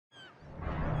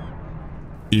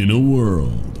In a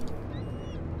world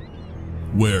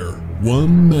where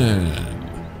one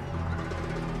man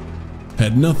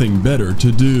had nothing better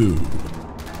to do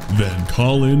than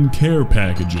call in care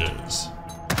packages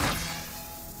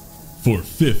for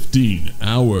 15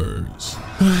 hours.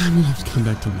 I'm gonna have to come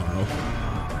back tomorrow.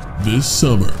 This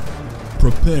summer,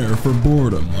 prepare for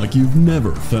boredom like you've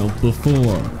never felt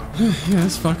before. Yeah,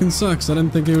 this fucking sucks. I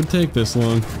didn't think it would take this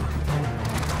long.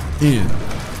 In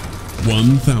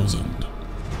 1,000.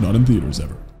 Not in theaters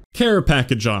ever. Care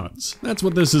package odds. That's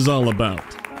what this is all about.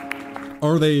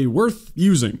 Are they worth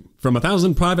using? From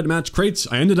 1,000 private match crates,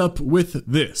 I ended up with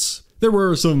this. There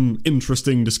were some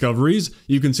interesting discoveries.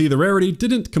 You can see the rarity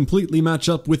didn't completely match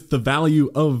up with the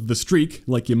value of the streak,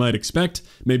 like you might expect.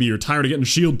 Maybe you're tired of getting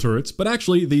shield turrets, but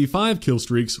actually the 5 kill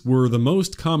streaks were the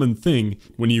most common thing.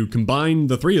 When you combine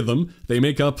the 3 of them, they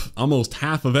make up almost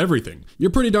half of everything.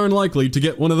 You're pretty darn likely to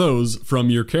get one of those from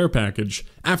your care package.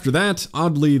 After that,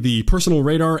 oddly, the personal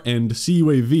radar and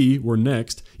CUAV were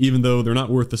next, even though they're not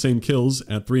worth the same kills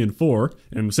at 3 and 4.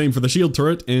 And same for the shield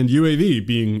turret and UAV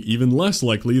being even less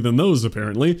likely than those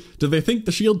apparently. Do they think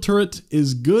the shield turret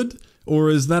is good? Or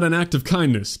is that an act of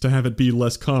kindness to have it be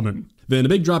less common? Then a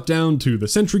big drop down to the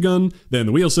sentry gun, then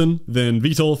the Wheelson, then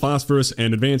VTOL, Phosphorus,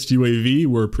 and Advanced UAV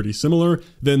were pretty similar,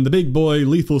 then the big boy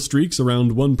lethal streaks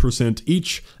around 1%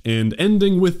 each, and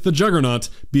ending with the Juggernaut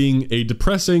being a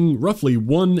depressing roughly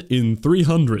 1 in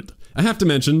 300. I have to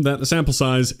mention that the sample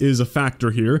size is a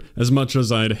factor here. As much as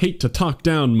I'd hate to talk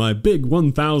down my big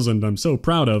 1,000 I'm so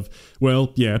proud of,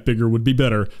 well, yeah, bigger would be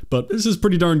better, but this is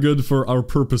pretty darn good for our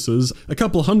purposes. A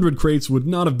couple hundred crates would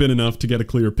not have been enough to get a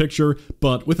clear picture,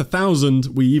 but with 1,000,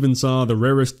 we even saw the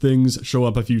rarest things show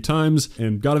up a few times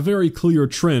and got a very clear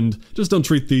trend. Just don't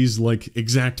treat these like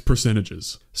exact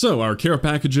percentages. So, are care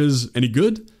packages any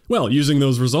good? Well, using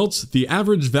those results, the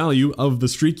average value of the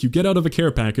streak you get out of a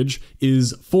care package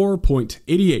is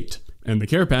 4.88, and the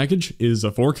care package is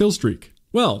a 4 kill streak.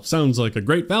 Well, sounds like a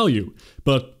great value,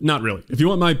 but not really. If you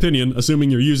want my opinion,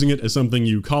 assuming you're using it as something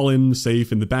you call in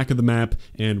safe in the back of the map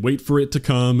and wait for it to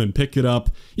come and pick it up,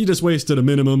 you just wasted a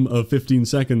minimum of 15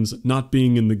 seconds not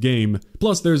being in the game.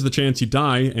 Plus, there's the chance you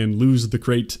die and lose the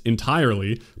crate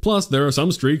entirely. Plus, there are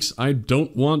some streaks I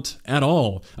don't want at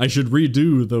all. I should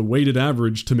redo the weighted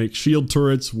average to make shield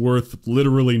turrets worth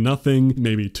literally nothing,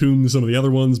 maybe tune some of the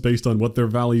other ones based on what their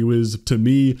value is to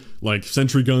me, like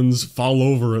sentry guns fall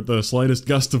over at the slightest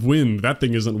gust of wind. That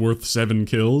thing isn't worth 7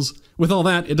 kills. With all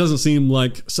that, it doesn't seem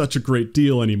like such a great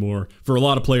deal anymore. For a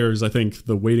lot of players, I think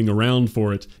the waiting around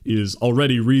for it is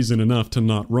already reason enough to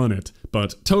not run it.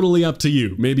 But totally up to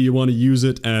you. Maybe you want to use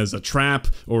it as a trap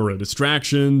or a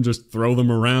distraction, just throw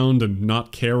them around and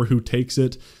not care who takes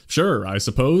it. Sure, I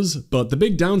suppose, but the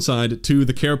big downside to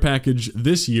the care package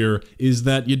this year is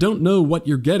that you don't know what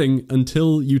you're getting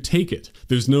until you take it.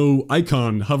 There's no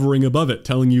icon hovering above it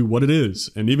telling you what it is,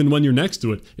 and even when you're next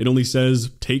to it, it only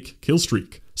says, "Take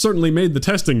killstreak." Certainly made the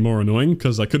testing more annoying,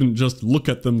 because I couldn't just look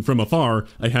at them from afar.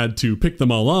 I had to pick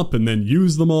them all up and then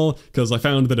use them all, because I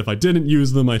found that if I didn't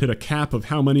use them, I'd hit a cap of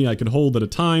how many I could hold at a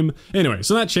time. Anyway,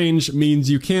 so that change means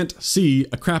you can't see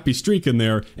a crappy streak in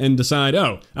there and decide,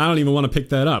 oh, I don't even want to pick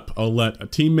that up. I'll let a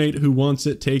teammate who wants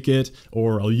it take it,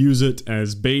 or I'll use it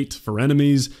as bait for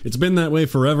enemies. It's been that way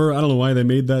forever. I don't know why they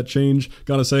made that change.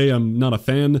 Gotta say, I'm not a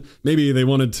fan. Maybe they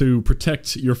wanted to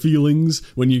protect your feelings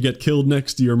when you get killed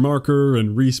next to your marker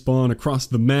and respawn across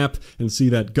the map and see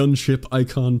that gunship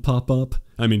icon pop up.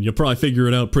 I mean, you'll probably figure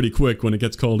it out pretty quick when it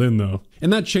gets called in though.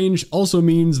 And that change also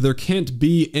means there can't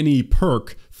be any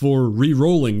perk for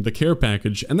re-rolling the care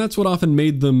package, and that's what often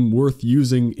made them worth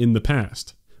using in the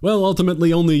past. Well,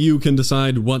 ultimately, only you can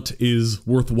decide what is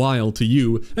worthwhile to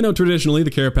you. I know traditionally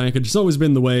the care package has always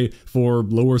been the way for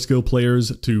lower skill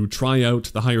players to try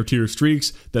out the higher tier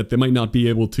streaks that they might not be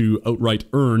able to outright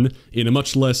earn in a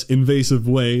much less invasive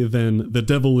way than the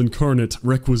devil incarnate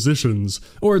requisitions.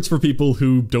 Or it's for people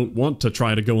who don't want to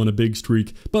try to go on a big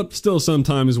streak, but still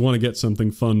sometimes want to get something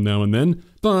fun now and then.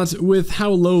 But with how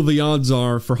low the odds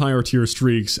are for higher tier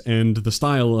streaks and the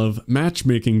style of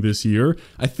matchmaking this year,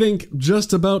 I think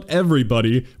just about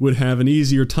everybody would have an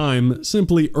easier time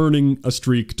simply earning a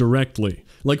streak directly.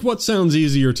 Like, what sounds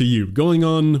easier to you? Going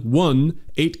on one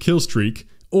 8 kill streak,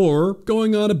 or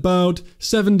going on about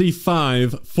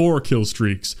 75 4 kill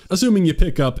streaks, assuming you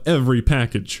pick up every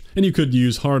package. And you could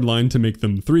use Hardline to make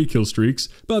them 3 kill streaks,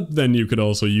 but then you could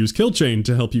also use Kill Chain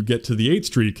to help you get to the 8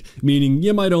 streak, meaning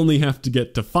you might only have to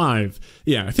get to 5.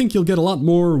 Yeah, I think you'll get a lot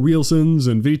more Wheelsons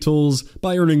and VTOLs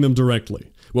by earning them directly.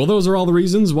 Well, those are all the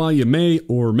reasons why you may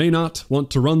or may not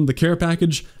want to run the care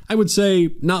package. I would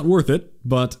say not worth it,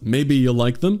 but maybe you'll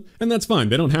like them, and that's fine.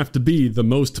 They don't have to be the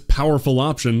most powerful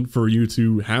option for you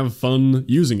to have fun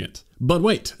using it. But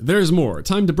wait, there's more.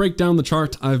 Time to break down the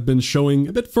chart I've been showing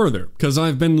a bit further, because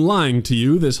I've been lying to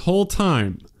you this whole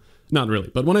time. Not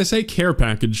really, but when I say care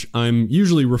package, I'm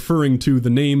usually referring to the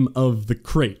name of the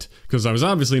crate, because I was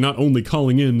obviously not only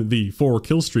calling in the 4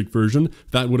 killstreak version.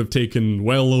 That would have taken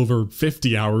well over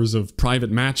 50 hours of private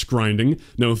match grinding.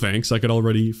 No thanks, I could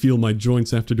already feel my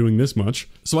joints after doing this much.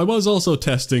 So I was also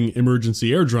testing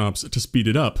emergency airdrops to speed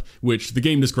it up, which the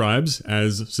game describes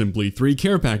as simply 3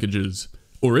 care packages.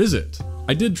 Or is it?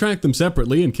 I did track them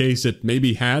separately in case it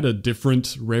maybe had a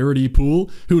different rarity pool.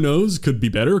 Who knows, could be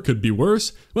better, could be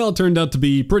worse. Well, it turned out to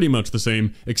be pretty much the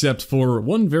same, except for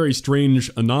one very strange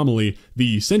anomaly.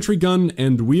 The sentry gun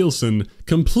and Wheelson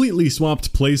completely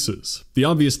swapped places. The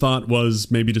obvious thought was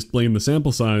maybe just blame the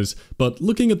sample size, but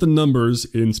looking at the numbers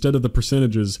instead of the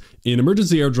percentages, in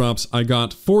emergency airdrops I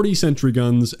got 40 sentry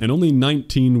guns and only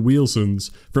 19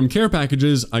 Wheelsons. From care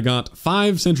packages I got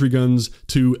 5 sentry guns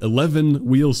to 11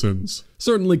 Wheelsons.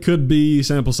 Certainly could be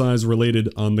sample size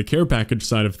related on the care package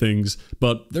side of things,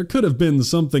 but there could have been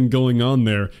something going on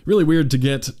there. Really weird to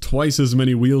get twice as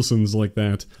many Wheelsons like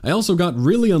that. I also got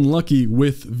really unlucky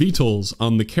with VTOLs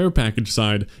on the care package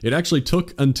side. It actually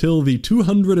took until the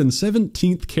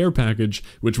 217th care package,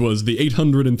 which was the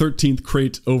 813th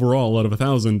crate overall out of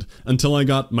 1,000, until I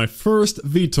got my first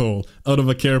VTOL out of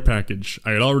a care package.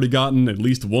 I had already gotten at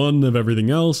least one of everything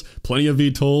else, plenty of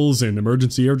VTOLs and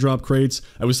emergency airdrop crates.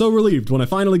 I was so relieved when I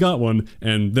finally got one,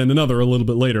 and then another a little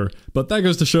bit later. But that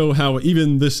goes to show how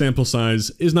even this sample size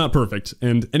is not perfect,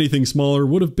 and anything smaller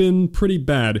would have been pretty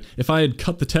bad. If I had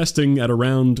cut the testing at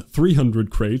around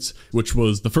 300 crates, which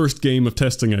was the first game of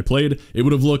testing I played, it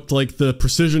would have looked like the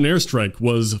precision airstrike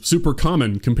was super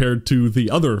common compared to the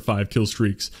other 5 kill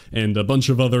streaks, and a bunch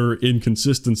of other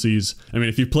inconsistencies. I mean,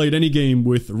 if you've played any game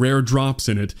with rare drops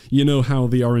in it, you know how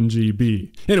the RNG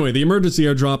be. Anyway, the emergency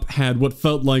airdrop had what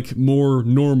felt like more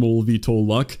normal VTOL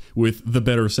luck with the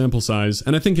better sample size,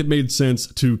 and I think it made sense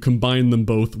to combine them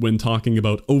both when talking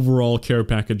about overall care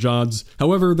package odds.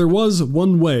 However, there was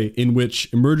one way in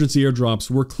which emergency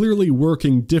airdrops were clearly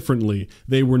working differently.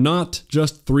 They were not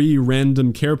just 3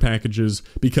 random care packages,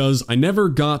 because I never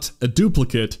got a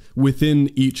duplicate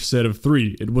within each set of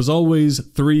 3. It was always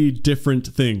 3 different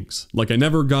things. Like I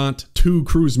never got 2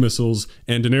 cruise missiles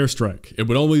and an airstrike. It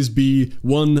would always be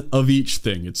one of each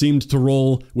thing. It seemed to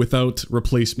roll without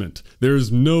replacement.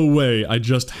 There's no way I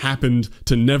just happened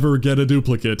to never get a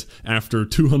duplicate after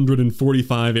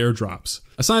 245 airdrops.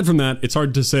 Aside from that, it's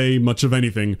hard to say much of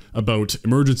anything about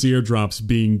emergency airdrops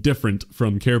being different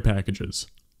from care packages.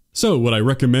 So, would I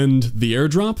recommend the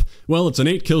airdrop? Well, it's an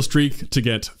 8 kill streak to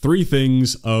get 3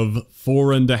 things of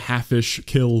 4.5-ish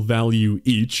kill value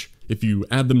each. If you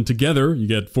add them together, you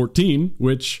get 14,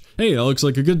 which, hey, that looks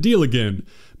like a good deal again.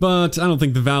 But I don't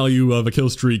think the value of a kill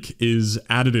streak is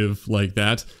additive like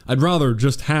that. I'd rather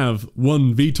just have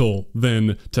 1 VTOL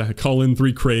than to call in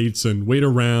 3 crates and wait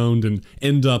around and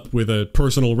end up with a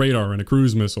personal radar and a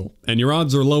cruise missile. And your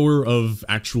odds are lower of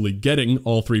actually getting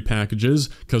all 3 packages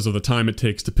because of the time it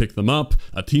takes to pick them up.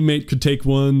 A teammate could take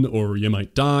one, or you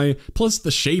might die. Plus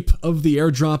the shape of the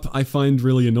airdrop I find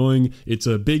really annoying. It's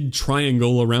a big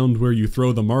triangle around where you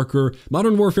throw the marker.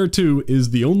 Modern Warfare 2 is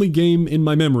the only game in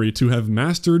my memory to have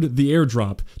mastered the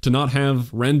airdrop to not have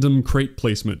random crate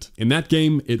placement. In that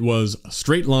game, it was a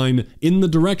straight line in the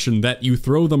direction that you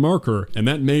throw the marker, and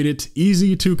that made it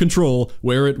easy to control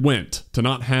where it went, to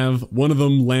not have one of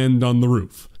them land on the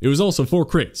roof. It was also 4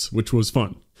 crates, which was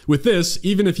fun. With this,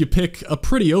 even if you pick a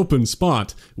pretty open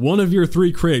spot, one of your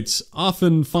 3 crates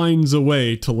often finds a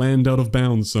way to land out of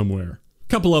bounds somewhere.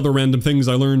 Couple other random things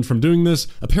I learned from doing this.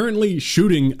 Apparently,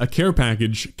 shooting a care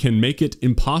package can make it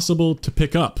impossible to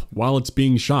pick up while it's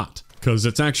being shot, because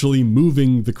it's actually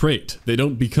moving the crate. They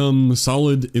don't become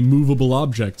solid, immovable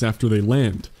objects after they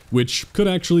land, which could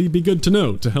actually be good to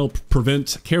know to help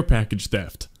prevent care package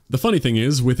theft. The funny thing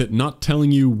is, with it not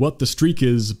telling you what the streak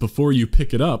is before you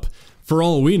pick it up, for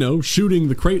all we know, shooting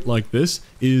the crate like this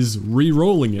is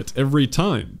re-rolling it every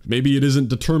time. Maybe it isn't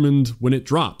determined when it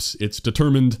drops, it's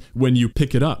determined when you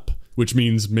pick it up. Which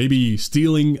means maybe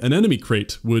stealing an enemy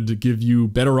crate would give you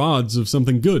better odds of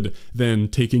something good than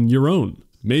taking your own.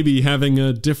 Maybe having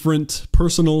a different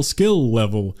personal skill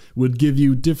level would give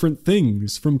you different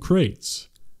things from crates.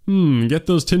 Get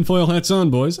those tinfoil hats on,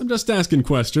 boys. I'm just asking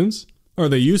questions. Are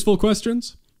they useful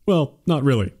questions? Well, not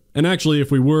really. And actually,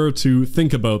 if we were to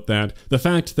think about that, the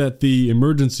fact that the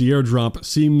emergency airdrop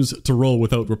seems to roll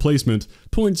without replacement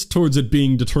points towards it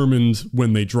being determined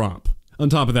when they drop. on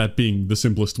top of that being the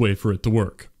simplest way for it to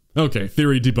work. Okay,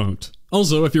 theory debunked.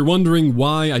 Also, if you're wondering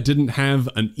why I didn't have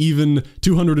an even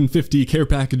 250 care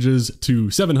packages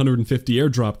to 750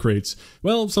 airdrop crates,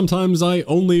 well, sometimes I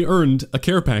only earned a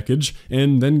care package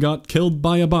and then got killed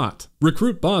by a bot.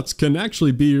 Recruit bots can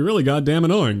actually be really goddamn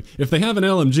annoying. If they have an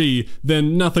LMG,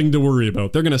 then nothing to worry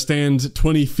about. They're gonna stand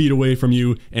 20 feet away from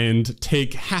you and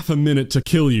take half a minute to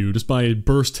kill you just by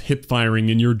burst hip firing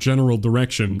in your general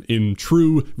direction in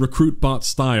true recruit bot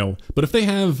style. But if they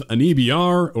have an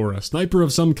EBR or a sniper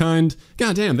of some kind,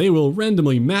 goddamn, they will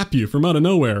randomly map you from out of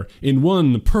nowhere in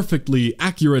one perfectly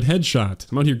accurate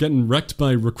headshot. I'm out here getting wrecked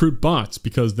by recruit bots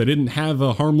because they didn't have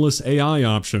a harmless AI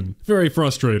option. Very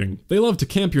frustrating. They love to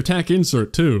camp your tac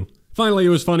insert too. Finally, it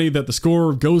was funny that the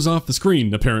score goes off the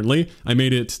screen, apparently. I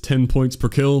made it 10 points per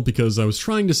kill because I was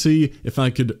trying to see if I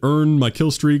could earn my kill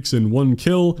streaks in one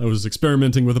kill. I was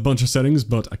experimenting with a bunch of settings,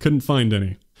 but I couldn't find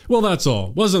any. Well, that's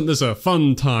all. Wasn't this a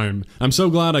fun time? I'm so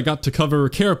glad I got to cover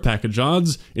care package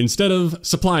odds instead of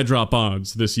supply drop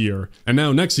odds this year. And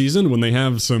now next season, when they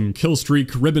have some kill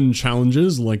streak ribbon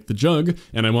challenges like the Jug,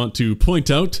 and I want to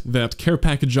point out that care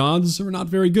package odds are not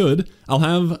very good, I'll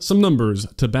have some numbers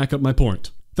to back up my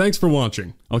point. Thanks for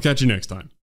watching. I'll catch you next time.